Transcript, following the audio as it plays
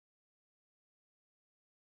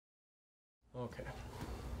Okay.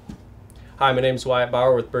 Hi, my name is Wyatt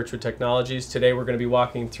Bauer with Birchwood Technologies. Today we're going to be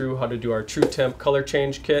walking through how to do our Tru Temp color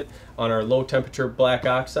change kit on our low temperature black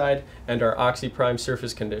oxide and our OXYPRIME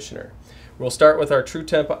surface conditioner. We'll start with our Tru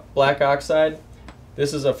Temp black oxide.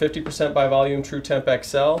 This is a 50% by volume Tru Temp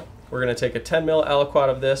XL. We're going to take a 10 ml aliquot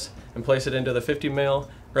of this and place it into the 50 ml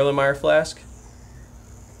Erlenmeyer flask.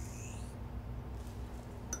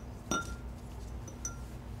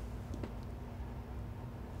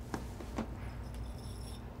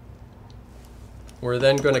 We're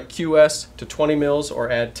then going to QS to 20 mils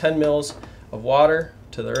or add 10 mils of water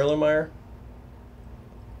to the Erlenmeyer.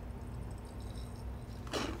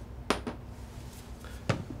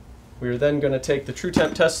 We're then going to take the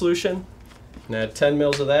TRUTEMP test solution and add 10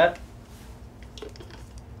 mils of that.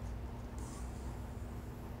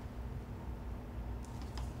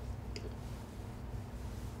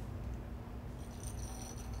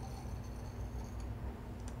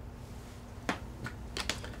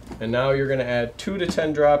 And now you're going to add 2 to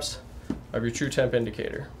 10 drops of your TRUTEMP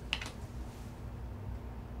indicator.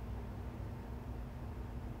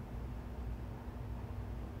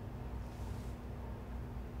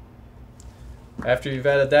 After you've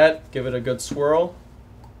added that, give it a good swirl.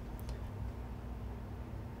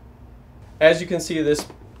 As you can see,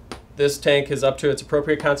 this tank is up to its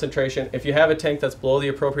appropriate concentration. If you have a tank that's below the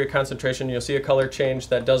appropriate concentration, you'll see a color change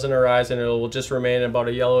that doesn't arise and it will just remain about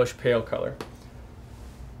a yellowish pale color.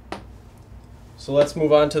 So let's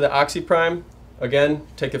move on to the OXYPRIME. Again,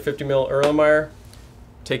 take a 50 ml Erlenmeyer,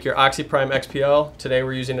 take your OXYPRIME XPL. Today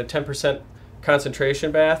we're using a 10%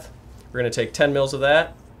 concentration bath. We're going to take 10 mils of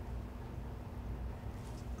that.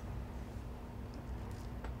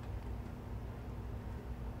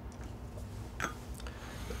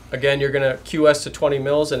 Again, you're going to QS to 20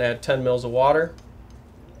 mils and add 10 mils of water.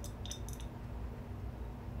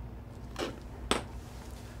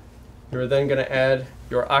 You're then going to add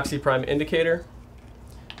your OXYPRIME indicator,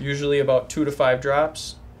 usually about 2 to 5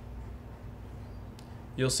 drops.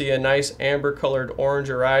 You'll see a nice amber colored orange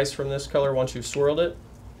arise from this color once you've swirled it.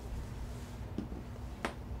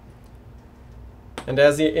 And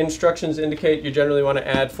as the instructions indicate, you generally want to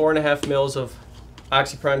add 4.5 mils of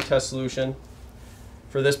OXYPRIME test solution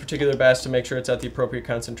for this particular batch to make sure it's at the appropriate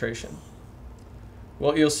concentration.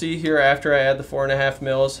 What you'll see here after I add the 4.5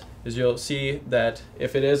 mils is you'll see that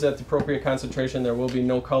if it is at the appropriate concentration, there will be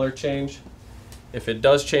no color change. If it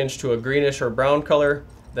does change to a greenish or brown color,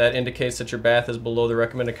 that indicates that your bath is below the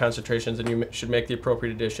recommended concentrations and you should make the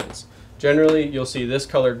appropriate additions. Generally, you'll see this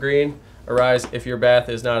color green arise if your bath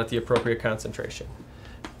is not at the appropriate concentration.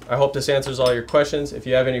 I hope this answers all your questions. If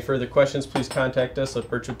you have any further questions, please contact us at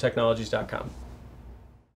birchwoodtechnologies.com.